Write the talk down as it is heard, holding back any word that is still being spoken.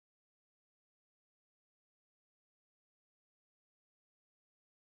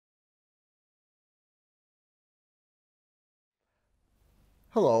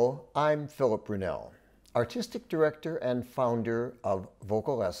Hello, I'm Philip Brunelle, Artistic Director and founder of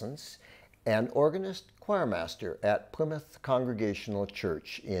VocalEssence and organist choirmaster at Plymouth Congregational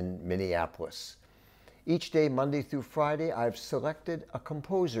Church in Minneapolis. Each day, Monday through Friday, I've selected a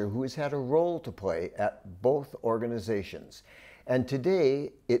composer who has had a role to play at both organizations. And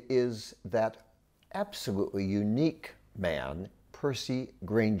today, it is that absolutely unique man, Percy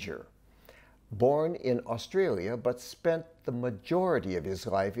Grainger. Born in Australia, but spent the majority of his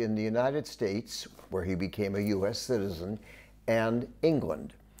life in the United States, where he became a U.S. citizen, and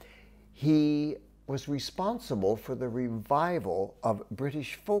England. He was responsible for the revival of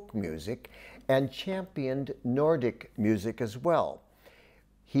British folk music and championed Nordic music as well.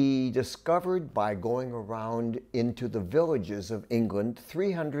 He discovered, by going around into the villages of England,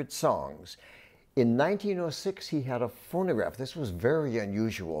 300 songs. In 1906, he had a phonograph. This was very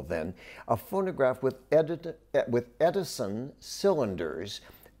unusual then. A phonograph with Edison cylinders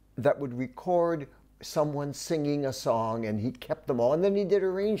that would record someone singing a song, and he kept them all. And then he did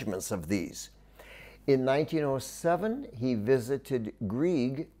arrangements of these. In 1907, he visited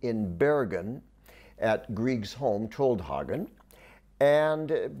Grieg in Bergen at Grieg's home, Troldhagen,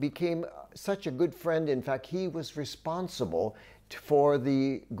 and became such a good friend. In fact, he was responsible for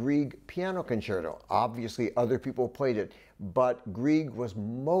the Grieg piano concerto. Obviously, other people played it, but Grieg was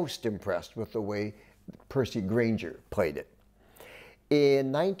most impressed with the way Percy Grainger played it.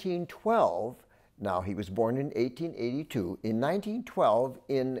 In 1912, now he was born in 1882, in 1912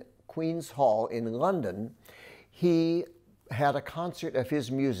 in Queen's Hall in London, he had a concert of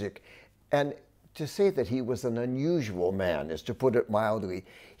his music. And to say that he was an unusual man is to put it mildly.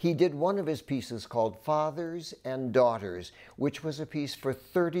 He did one of his pieces called Fathers and Daughters, which was a piece for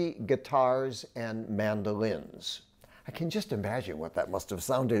 30 guitars and mandolins. I can just imagine what that must have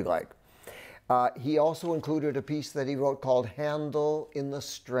sounded like. He also included a piece that he wrote called Handel in the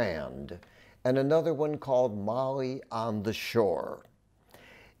Strand, and another one called Molly on the Shore.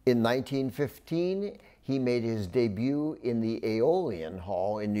 In 1915, he made his debut in the Aeolian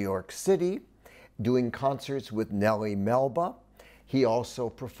Hall in New York City, doing concerts with Nellie Melba. He also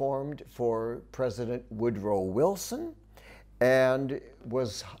performed for President Woodrow Wilson and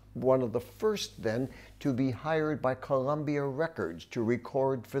was one of the first then to be hired by Columbia Records to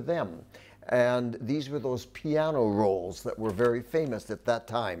record for them. And these were those piano rolls that were very famous at that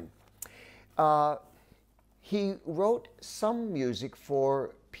time. He wrote some music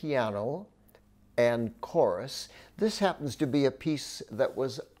for piano and chorus. This happens to be a piece that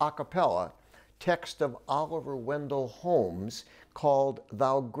was a cappella, text of Oliver Wendell Holmes called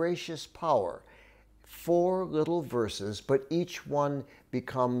Thou Gracious Power. 4 little verses, but each one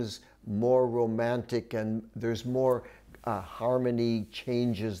becomes more romantic, and there's more harmony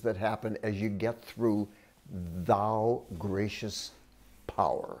changes that happen as you get through Thou Gracious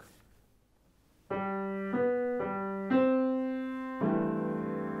Power.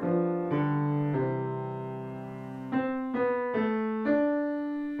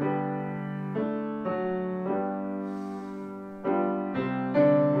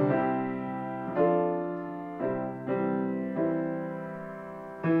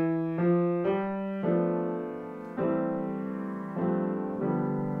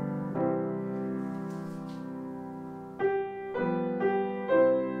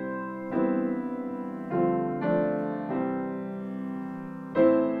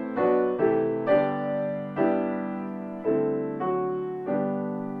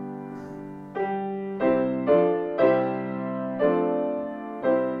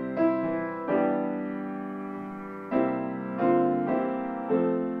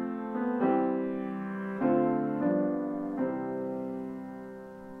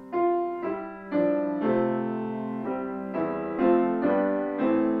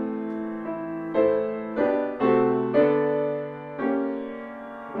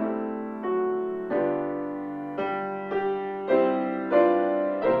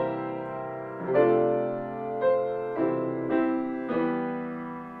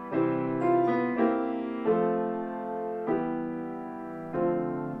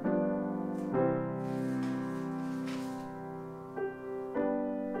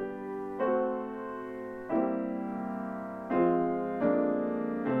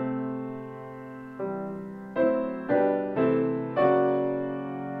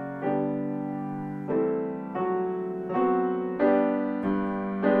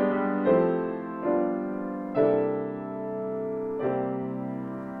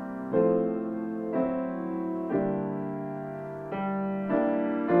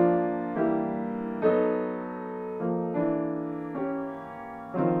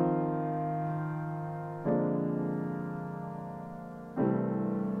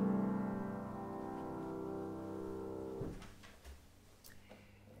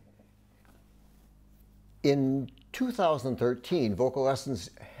 In 2013, VocalEssence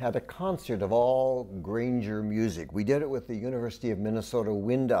had a concert of all Grainger music. We did it with the University of Minnesota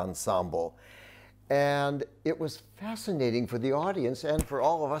Wind Ensemble. And it was fascinating for the audience and for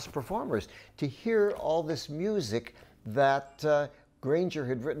all of us performers to hear all this music that Grainger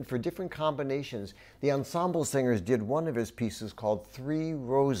had written for different combinations. The ensemble singers did one of his pieces called 3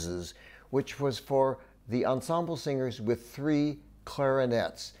 Roses, which was for the ensemble singers with 3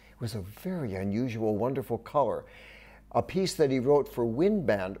 clarinets. It was a very unusual, wonderful color. A piece that he wrote for wind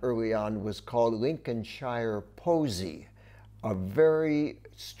band early on was called Lincolnshire Posy, a very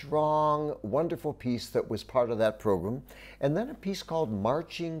strong, wonderful piece that was part of that program. And then a piece called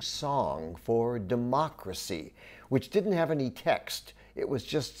Marching Song for Democracy, which didn't have any text. It was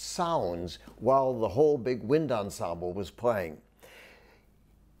just sounds while the whole big wind ensemble was playing.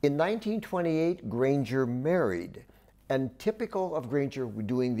 In 1928, Grainger married. And typical of Grainger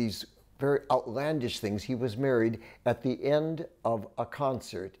doing these very outlandish things, he was married at the end of a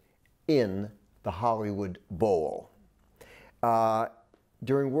concert in the Hollywood Bowl.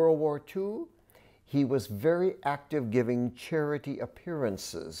 During World War II, he was very active giving charity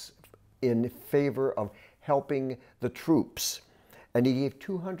appearances in favor of helping the troops. And he gave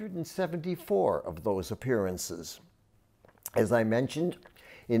 274 of those appearances. As I mentioned,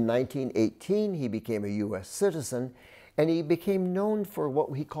 in 1918, he became a U.S. citizen, and he became known for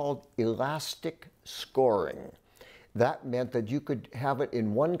what he called elastic scoring. That meant that you could have it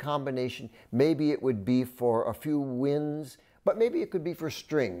in one combination. Maybe it would be for a few winds, but maybe it could be for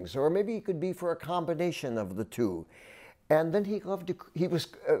strings, or maybe it could be for a combination of the two. And then he was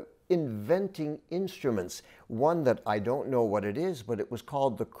inventing instruments. One that I don't know what it is, but it was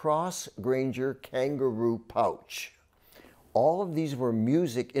called the Cross Grainger Kangaroo Pouch. All of these were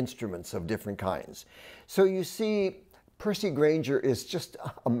music instruments of different kinds. So you see, Percy Grainger is just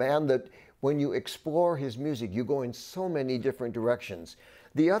a man that when you explore his music, you go in so many different directions.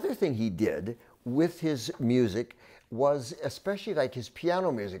 The other thing he did with his music was, especially like his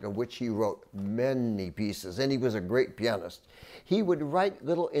piano music, of which he wrote many pieces, and he was a great pianist, he would write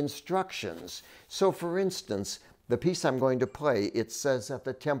little instructions. So for instance, the piece I'm going to play, it says at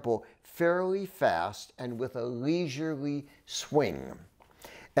the tempo, fairly fast and with a leisurely swing.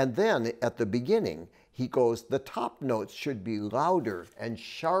 And then at the beginning, he goes, the top notes should be louder and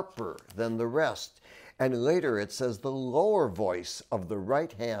sharper than the rest. And later it says the lower voice of the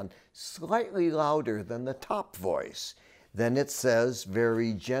right hand slightly louder than the top voice. Then it says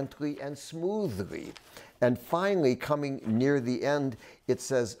very gently and smoothly. And finally, coming near the end, it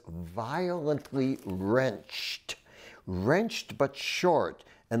says violently wrenched. Wrenched but short.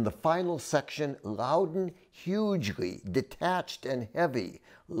 And the final section, louden hugely, detached and heavy,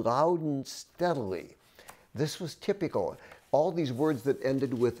 louden steadily. This was typical. All these words that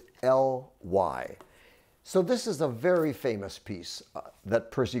ended with L-Y. So this is a very famous piece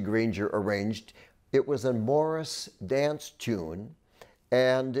that Percy Grainger arranged. It was a Morris dance tune,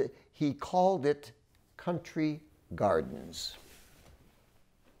 and he called it Country Gardens.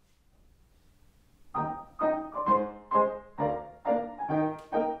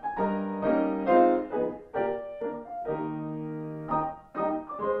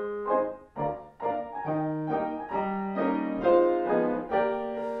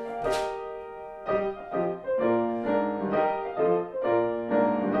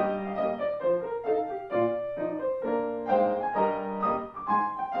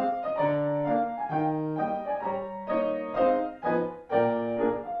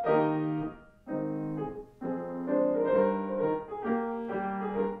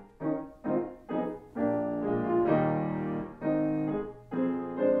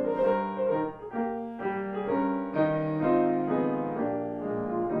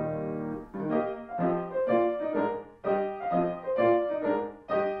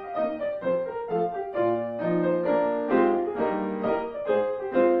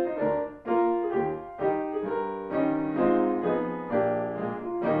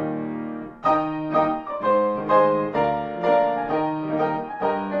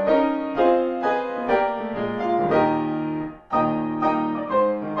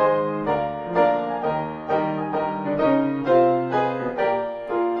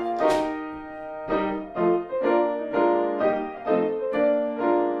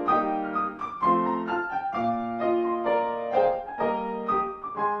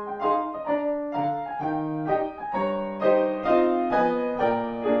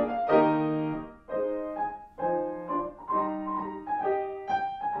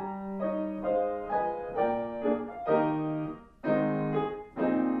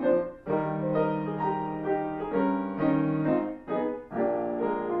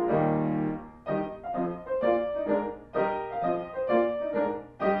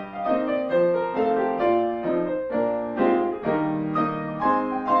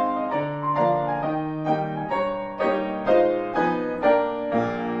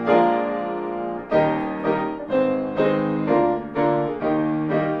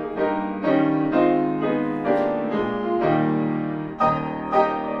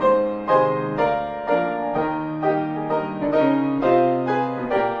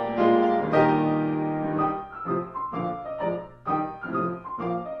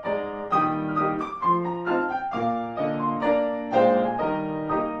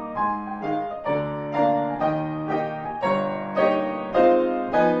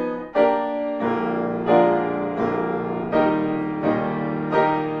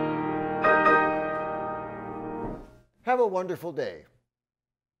 Have a wonderful day.